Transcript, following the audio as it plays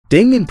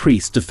Damian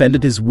Priest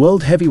defended his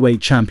World Heavyweight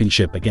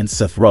Championship against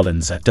Seth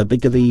Rollins at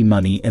WWE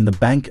Money in the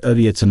Bank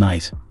earlier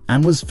tonight,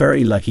 and was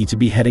very lucky to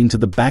be heading to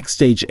the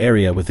backstage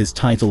area with his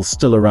title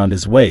still around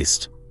his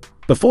waist.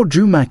 Before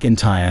Drew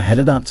McIntyre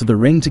headed out to the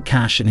ring to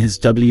cash in his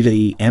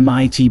WWE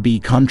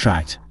MITB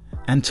contract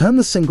and turn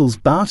the singles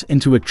bout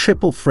into a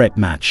triple threat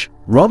match,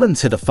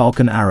 Rollins hit a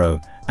Falcon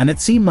Arrow, and it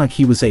seemed like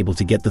he was able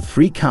to get the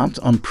 3 count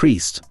on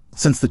Priest,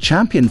 since the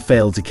champion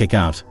failed to kick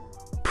out.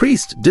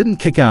 Priest didn't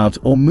kick out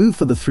or move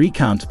for the 3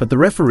 count, but the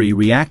referee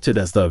reacted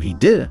as though he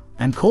did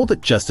and called it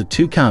just a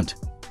 2 count.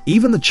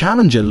 Even the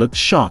challenger looked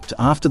shocked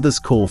after this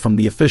call from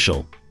the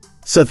official.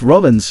 Seth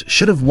Rollins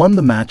should have won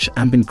the match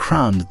and been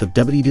crowned the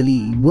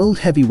WWE World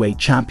Heavyweight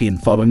Champion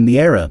following the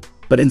era,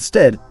 but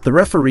instead, the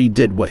referee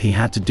did what he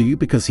had to do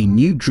because he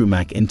knew Drew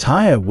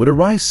McIntyre would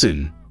arrive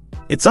soon.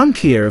 It's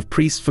unclear if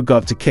Priest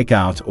forgot to kick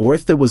out or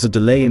if there was a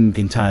delay in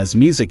McIntyre's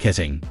music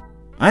hitting.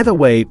 Either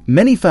way,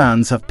 many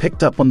fans have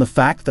picked up on the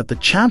fact that the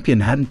champion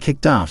hadn't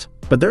kicked out,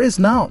 but there is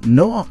now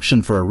no option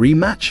for a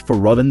rematch for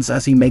Rollins,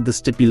 as he made the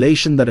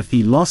stipulation that if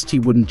he lost he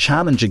wouldn't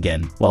challenge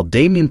again, while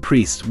Damian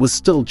Priest was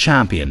still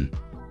champion.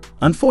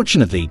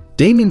 Unfortunately,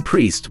 Damian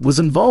Priest was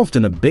involved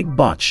in a big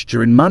botch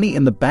during Money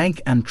in the Bank,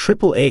 and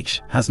Triple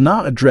H has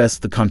now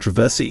addressed the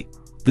controversy.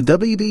 The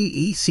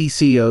WWE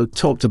CEO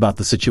talked about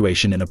the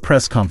situation in a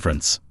press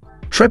conference.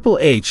 Triple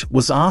H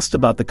was asked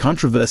about the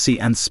controversy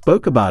and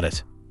spoke about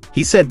it.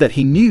 He said that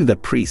he knew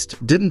that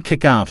Priest didn't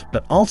kick out,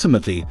 but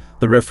ultimately,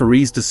 the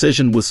referee's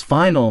decision was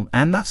final,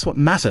 and that's what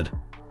mattered.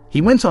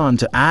 He went on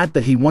to add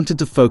that he wanted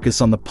to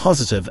focus on the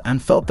positive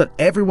and felt that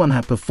everyone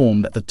had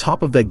performed at the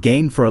top of their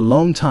game for a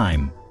long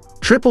time.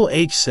 Triple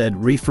H said,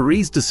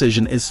 "Referee's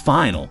decision is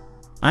final.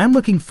 I am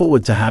looking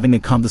forward to having a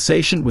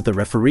conversation with the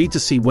referee to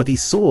see what he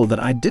saw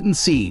that I didn't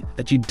see,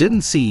 that you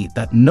didn't see,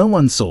 that no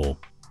one saw.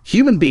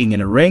 Human being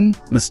in a ring,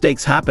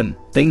 mistakes happen,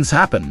 things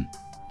happen."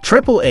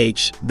 Triple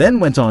H then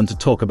went on to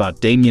talk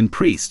about Damian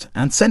Priest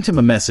and sent him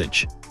a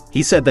message.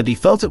 He said that he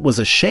felt it was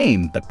a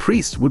shame that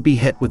Priest would be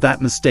hit with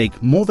that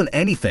mistake more than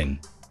anything.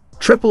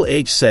 Triple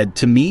H said,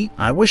 "To me,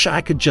 I wish I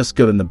could just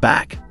go in the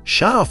back,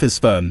 shut off his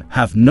phone,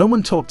 have no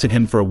one talk to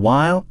him for a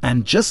while,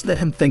 and just let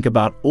him think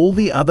about all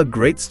the other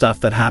great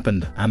stuff that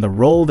happened and the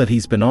role that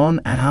he's been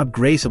on and how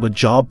great of a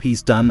job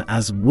he's done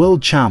as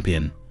world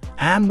champion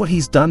and what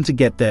he's done to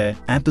get there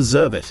and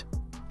deserve it.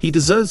 He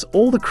deserves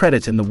all the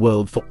credit in the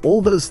world for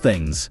all those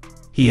things.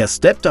 He has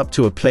stepped up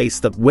to a place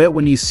that where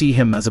when you see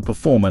him as a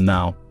performer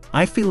now,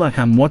 I feel like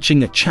I'm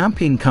watching a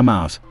champion come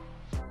out."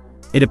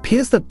 It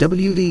appears that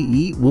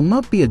WWE will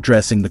not be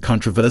addressing the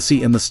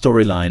controversy in the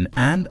storyline,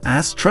 and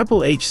as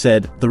Triple H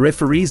said, the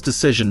referee's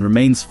decision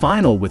remains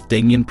final with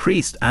Damian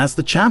Priest as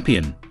the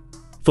champion.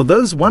 For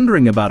those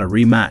wondering about a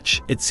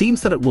rematch, it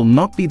seems that it will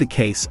not be the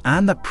case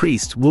and that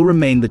Priest will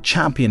remain the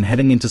champion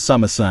heading into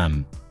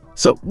SummerSlam.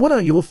 So what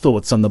are your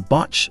thoughts on the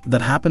botch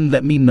that happened?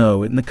 Let me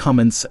know in the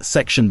comments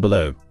section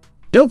below.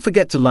 Don't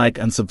forget to like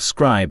and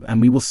subscribe,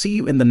 and we will see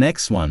you in the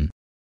next one.